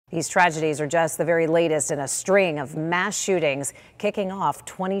These tragedies are just the very latest in a string of mass shootings kicking off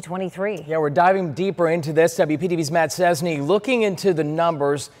 2023. Yeah, we're diving deeper into this. WPTV's Matt Cesny looking into the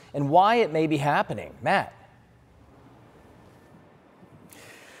numbers and why it may be happening. Matt.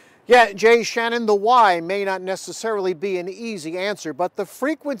 Yeah, Jay, Shannon, the why may not necessarily be an easy answer, but the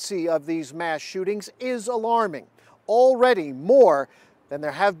frequency of these mass shootings is alarming. Already more than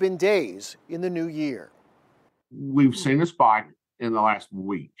there have been days in the new year. We've seen a spike in the last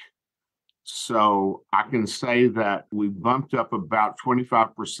week. So I can say that we bumped up about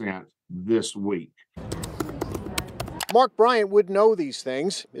 25% this week. Mark Bryant would know these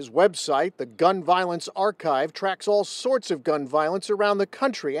things. His website, the Gun Violence Archive, tracks all sorts of gun violence around the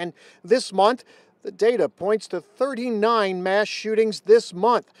country. And this month, the data points to 39 mass shootings this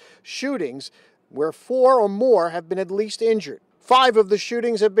month. Shootings where 4 or more have been at least injured. 5 of the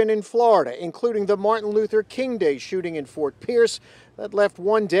shootings have been in Florida, including the Martin Luther King Day shooting in Fort Pierce that left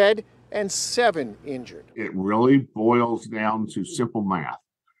 1 dead and 7 injured. It really boils down to simple math.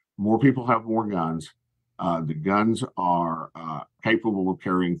 More people have more guns. The guns are capable of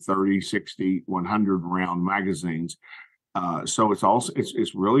carrying 30, 60, 100 round magazines. So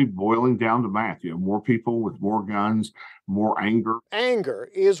it's really boiling down to math. You have more people with more guns, more anger. Anger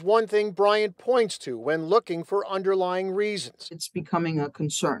is one thing Bryant points to when looking for underlying reasons. It's becoming a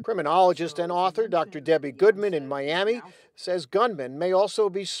concern. Criminologist and author Dr. Debbie Goodman in Miami says gunmen may also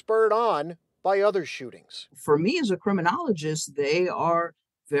be spurred on by other shootings. For me as a criminologist, they are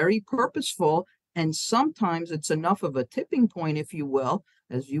very purposeful, and sometimes it's enough of a tipping point, if you will,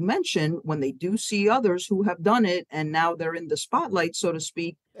 as you mentioned, when they do see others who have done it and now they're in the spotlight, so to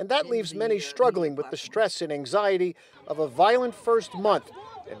speak. And that leaves many struggling with the stress and anxiety of a violent first month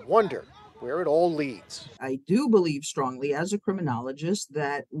and wonder where it all leads. I do believe strongly as a criminologist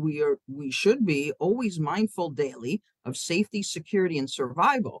that we should be always mindful daily of safety, security, and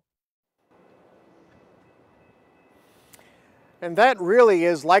survival. And that really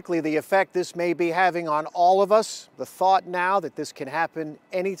is likely the effect this may be having on all of us. The thought now that this can happen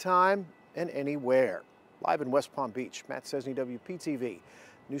anytime and anywhere. Live in West Palm Beach, Matt Cesny, WPTV,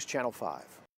 News Channel 5.